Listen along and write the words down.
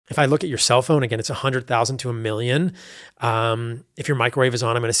if I look at your cell phone, again, it's 100,000 to 1,000,000. If your microwave is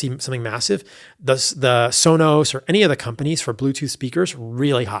on, I'm going to see something massive. The Sonos or any of the companies for Bluetooth speakers,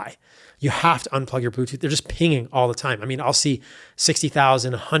 really high. You have to unplug your Bluetooth. They're just pinging all the time. I mean, I'll see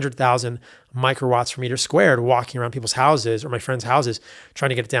 60,000, 100,000 microwatts per meter squared walking around people's houses or my friends' houses trying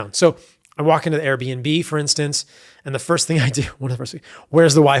to get it down. So I walk into the Airbnb, for instance, and the first thing I do,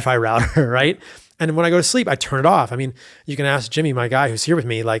 where's the Wi-Fi router, right? And when I go to sleep, I turn it off. I mean, you can ask Jimmy, my guy who's here with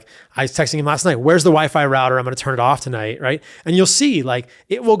me, like I was texting him last night, where's the Wi-Fi router? I'm going to turn it off tonight, right? And you'll see like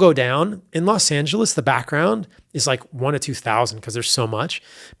it will go down. In Los Angeles, the background is like 1 to 2,000 because there's so much,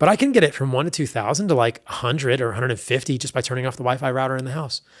 but I can get it from 1 to 2,000 to like 100 or 150 just by turning off the Wi-Fi router in the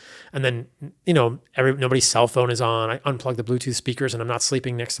house. And then, you know, nobody's cell phone is on. I unplug the Bluetooth speakers and I'm not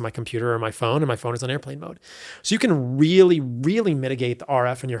sleeping next to my computer or my phone, and my phone is on airplane mode. So you can really, really mitigate the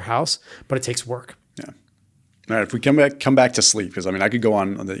RF in your house, but it takes work. Yeah. All right. If we come back to sleep, because I mean, I could go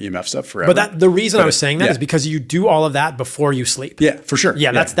on the EMF stuff forever. But the reason I was saying that is because you do all of that before you sleep. Yeah, for sure.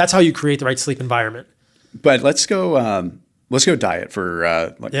 Yeah, that's how you create the right sleep environment. But let's go diet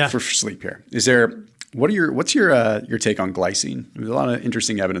for for sleep here. What's your take on glycine? There's a lot of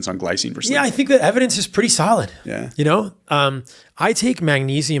interesting evidence on glycine for sleep. Yeah, I think the evidence is pretty solid. Yeah. You know, I take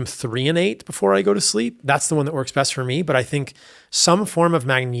magnesium threonate before I go to sleep. That's the one that works best for me. But I think some form of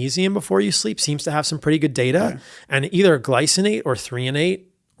magnesium before you sleep seems to have some pretty good data. Yeah. And either glycinate or threonate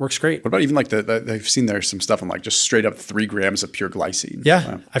works great. What about even like they've seen there's some stuff on like just straight up 3 grams of pure glycine.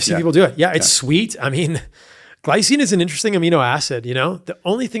 Yeah, I've seen people do it. Yeah, it's sweet. I mean, glycine is an interesting amino acid, you know? The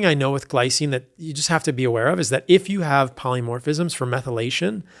only thing I know with glycine that you just have to be aware of is that if you have polymorphisms for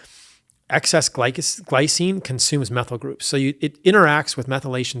methylation, excess glycine consumes methyl groups. So it interacts with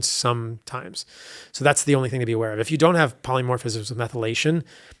methylation sometimes. So that's the only thing to be aware of. If you don't have polymorphisms with methylation,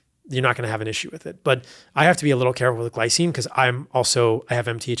 you're not going to have an issue with it. But I have to be a little careful with glycine because I have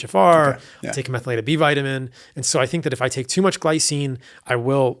MTHFR, I take a methylated B vitamin. And so I think that if I take too much glycine,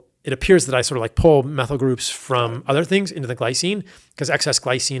 it appears that I sort of like pull methyl groups from other things into the glycine because excess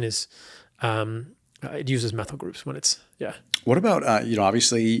glycine is, it uses methyl groups when it's, What about,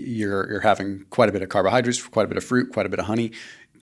 obviously you're having quite a bit of carbohydrates, quite a bit of fruit, quite a bit of honey.